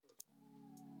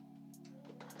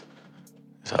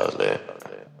Totally.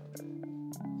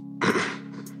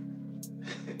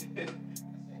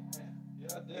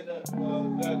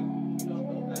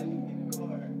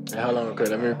 Hey, hold on real quick.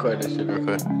 Let me record this shit real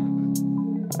quick.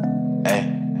 Hey.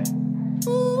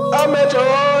 I'm at your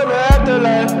own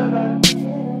afterlife.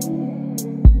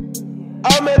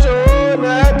 I'm at your own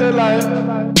afterlife.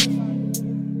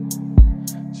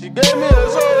 She gave me a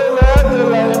soul in the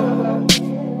afterlife.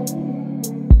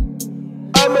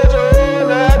 I'm at your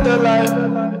own afterlife.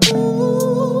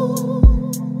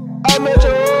 I'm at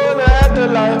your own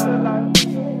afterlife.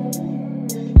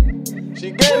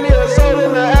 She gave me a soul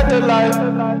in the afterlife.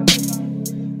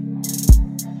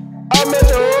 I'm at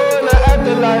your own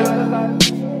afterlife.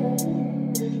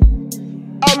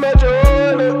 I'm at your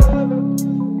own.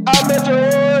 I'm at your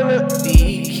own.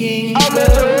 I'm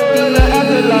at your own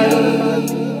afterlife.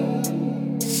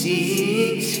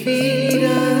 6 feet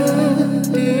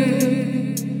under,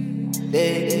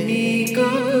 let me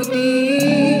go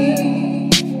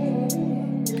deep.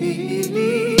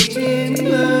 Pillage and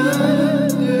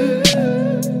plunder.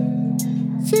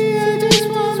 See, I just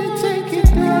wanna take it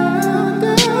down,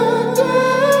 down, down.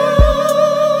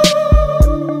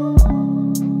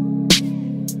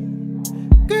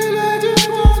 Girl, I just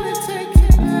wanna take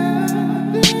it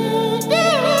down, down,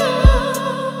 down.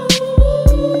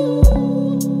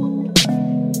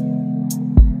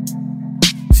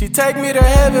 She take me to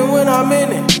heaven when I'm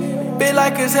in it. Feel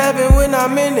like it's heaven when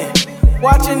I'm in it.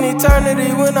 Watching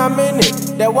eternity when I'm in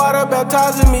it. That water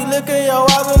baptizing me. Look in your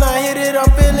eyes when I hit it. I'm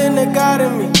feeling the God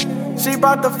in me. She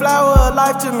brought the flower of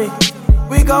life to me.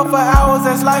 We go for hours,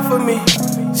 that's life for me.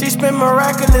 She spent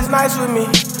miraculous nights with me.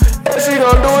 And she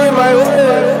gon' do it my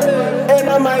way. And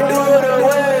I might do it her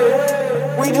way.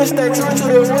 We just stay true to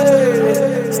the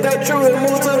way. Stay true and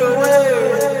move to the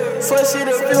way. Swear she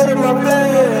the field in my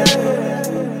plan.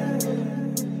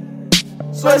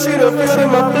 Swear she the field in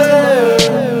my plan.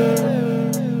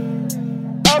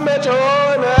 I'm at your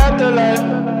own afterlife.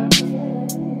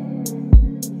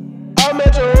 I'm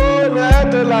at your own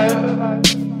afterlife.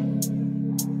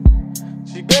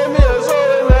 She gave me a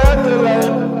soul in the afterlife.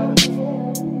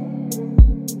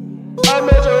 I'm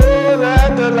at your own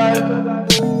afterlife.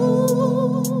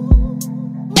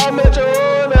 I'm at your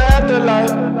own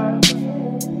afterlife.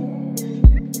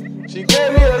 She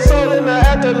gave me a soul in the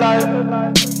afterlife.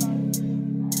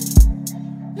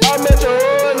 I'm at your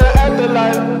own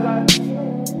afterlife.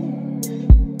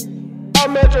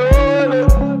 I'm at your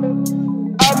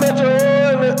own. I'm at your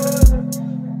own.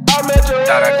 I'm at your own.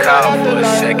 Thought I called for a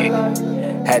second.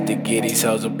 Had to get these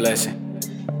hoes a blessing.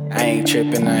 I ain't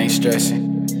tripping, I ain't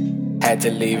stressing. Had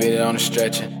to leave it on the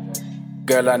stretcher.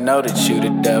 Girl, I know that you the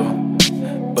devil,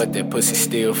 but that pussy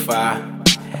still fire.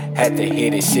 Had to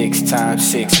hit it 6 times,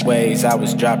 6 ways. I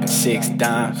was dropping 6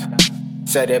 dimes.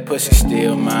 Said that pussy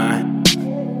still mine.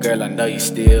 Girl, I know you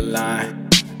still lying.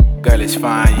 Girl, it's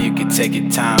fine, you can take your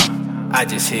time. I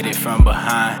just hit it from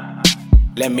behind.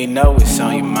 Let me know what's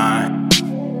on your mind.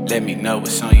 Let me know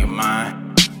what's on your mind.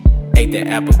 Ate the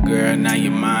apple, girl, now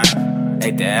you're mine.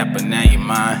 Ate the apple, now you're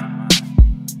mine.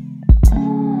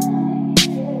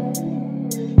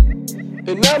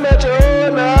 And I'm at your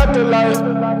own afterlife.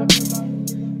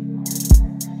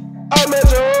 I'm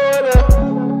at your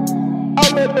own.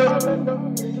 I'm at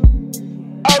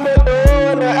your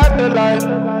own afterlife.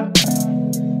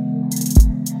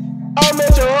 I'm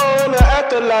at your own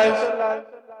afterlife.